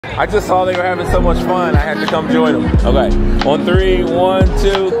I just saw they were having so much fun. I had to come join them. Okay, on 3, 1,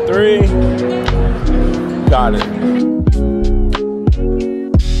 2, 3. Got it.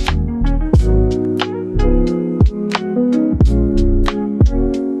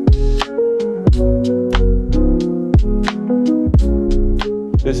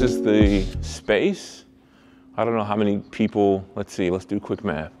 This is the space. I don't know how many people, let's see, let's do quick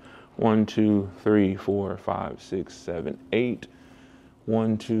math. 1, 2, 3, 4, 5, 6, 7, 8.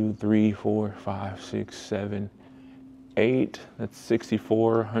 1, 2, 3, 4, 5, 6, 7, 8. That's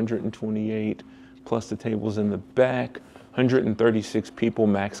 64, 128, plus the tables in the back, 136 people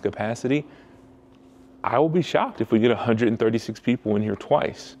max capacity. I will be shocked if we get 136 people in here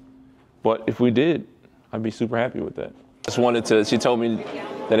twice. But if we did, I'd be super happy with that. Just wanted to, she told me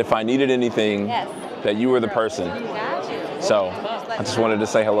that if I needed anything, that you were the person. So I just wanted to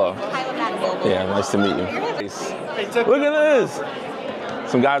say hello. Yeah, nice to meet you. Look at this.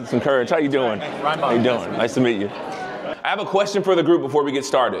 Some guys with some courage. How you doing? How you doing? Nice to meet you. I have a question for the group before we get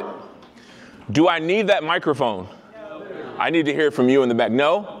started. Do I need that microphone? I need to hear it from you in the back.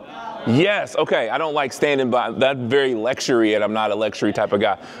 No? Yes, okay. I don't like standing by. That's very lecture-y, and I'm not a lecture-y type of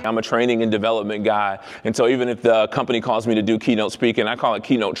guy. I'm a training and development guy, and so even if the company calls me to do keynote speaking, I call it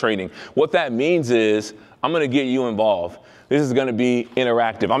keynote training. What that means is I'm gonna get you involved. This is gonna be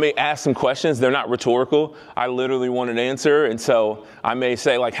interactive. I may ask some questions, they're not rhetorical. I literally want an answer, and so I may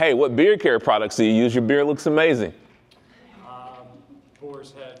say like, hey, what beard care products do you use? Your beard looks amazing.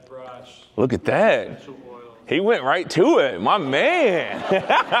 Boar's Head brush. Look at that. He went right to it, my man.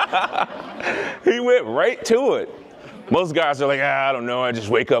 He went right to it. Most guys are like, I don't know, I just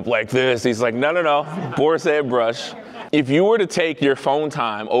wake up like this. He's like, no, Boar's Head brush. If you were to take your phone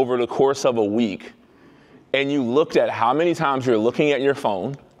time over the course of a week and you looked at how many times you're looking at your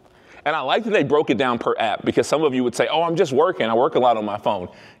phone, and I like that they broke it down per app because some of you would say, oh, I'm just working. I work a lot on my phone.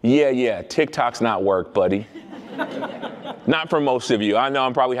 Yeah, TikTok's not work, buddy. Not for most of you. I know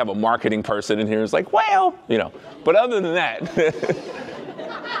I probably have a marketing person in here who's like, well, you know, but other than that.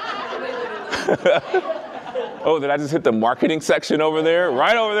 Oh, did I just hit the marketing section over there?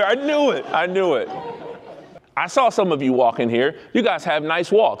 Right over there. I knew it. I saw some of you walk in here. You guys have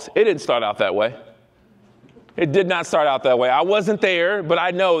nice walks. It didn't start out that way. It did not start out that way. I wasn't there, but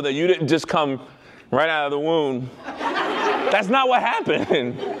I know that you didn't just come right out of the womb. That's not what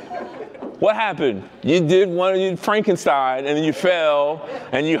happened. What happened? You did Frankenstein, and then you fell,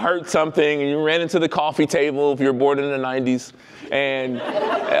 and you hurt something, and you ran into the coffee table if you were born in the 90s,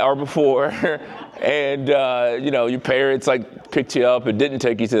 or before, and your parents like picked you up and didn't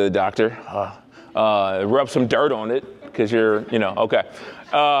take you to the doctor, rubbed some dirt on it because you're, okay,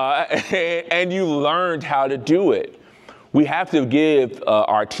 and you learned how to do it. We have to give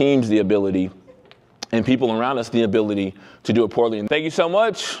our teams the ability and people around us the ability to do it poorly. And thank you so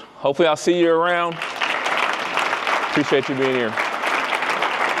much. Hopefully I'll see you around. Appreciate you being here.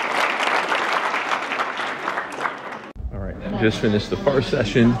 All right, just finished the first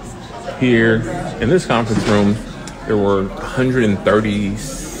session here in this conference room. There were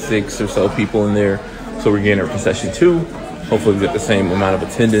 136 or so people in there. So we're getting ready for session 2. Hopefully we get the same amount of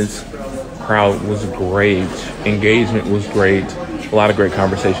attendance. Crowd was great. Engagement was great. A lot of great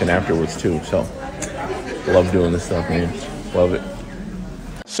conversation afterwards too. So love doing this stuff, man. Love it.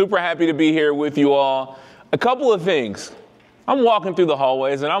 Super happy to be here with you all. A couple of things. I'm walking through the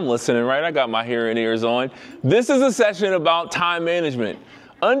hallways and I'm listening, right? I got my hearing ears on. This is a session about time management.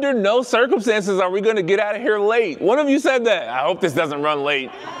 Under no circumstances are we going to get out of here late. One of you said that. I hope this doesn't run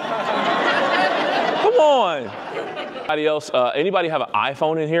late. Come on. Anybody else? Anybody have an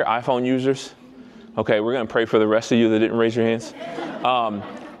iPhone in here? iPhone users? Okay, we're going to pray for the rest of you that didn't raise your hands.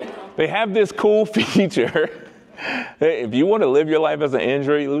 They have this cool feature. If you want to live your life as an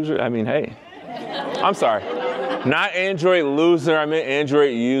Android user, I mean, hey, I'm sorry. Not Android loser, I meant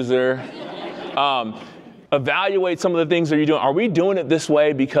Android user. Evaluate some of the things that you're doing. Are we doing it this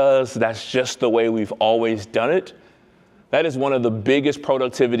way because that's just the way we've always done it? That is one of the biggest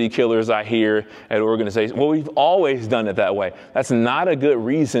productivity killers I hear at organizations. Well, we've always done it that way. That's not a good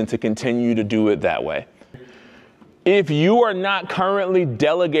reason to continue to do it that way. If you are not currently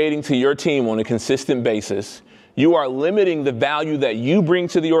delegating to your team on a consistent basis, you are limiting the value that you bring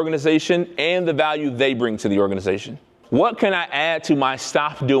to the organization and the value they bring to the organization. What can I add to my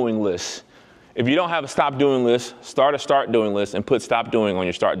stop doing list? If you don't have a stop doing list, start a start doing list and put stop doing on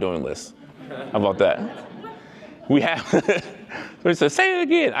your start doing list. How about that? We have, say it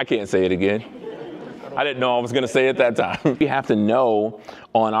again. I can't say it again. I didn't know I was going to say it that time. We have to know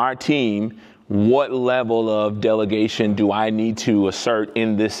on our team what level of delegation do I need to assert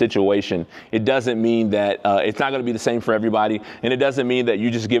in this situation? It doesn't mean that it's not going to be the same for everybody. And it doesn't mean that you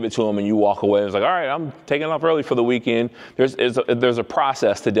just give it to them and you walk away. It's like, all right, I'm taking off early for the weekend. There's a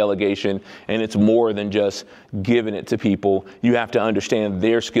process to delegation, and it's more than just giving it to people. You have to understand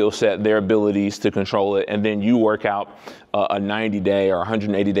their skill set, their abilities to control it, and then you work out a 90-day or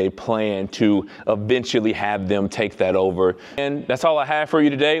 180-day plan to eventually have them take that over. And that's all I have for you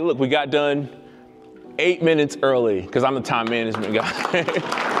today. Look, we got done 8 minutes early because I'm the time management guy.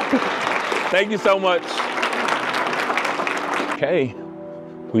 Thank you so much. Okay,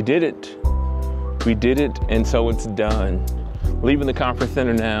 we did it. We did it, and so it's done. Leaving the conference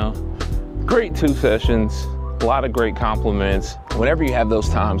center now. Great 2 sessions. A lot of great compliments. Whenever you have those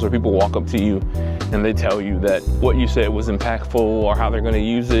times where people walk up to you and they tell you that what you said was impactful or how they're going to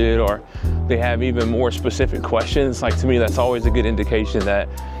use it, or they have even more specific questions, like, to me, that's always a good indication that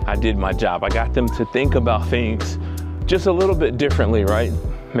I did my job. I got them to think about things just a little bit differently, right?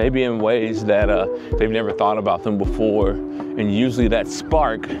 Maybe in ways that they've never thought about them before. And usually that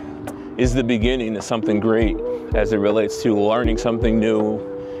spark is the beginning of something great as it relates to learning something new,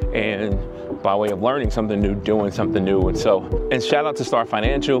 and by way of learning something new, doing something new. And shout out to Star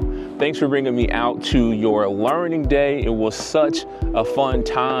Financial. Thanks for bringing me out to your learning day. It was such a fun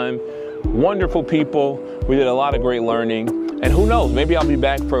time. Wonderful people. We did a lot of great learning. And who knows, maybe I'll be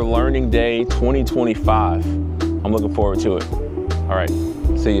back for Learning Day 2025. I'm looking forward to it. All right,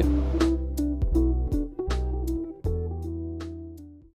 see you.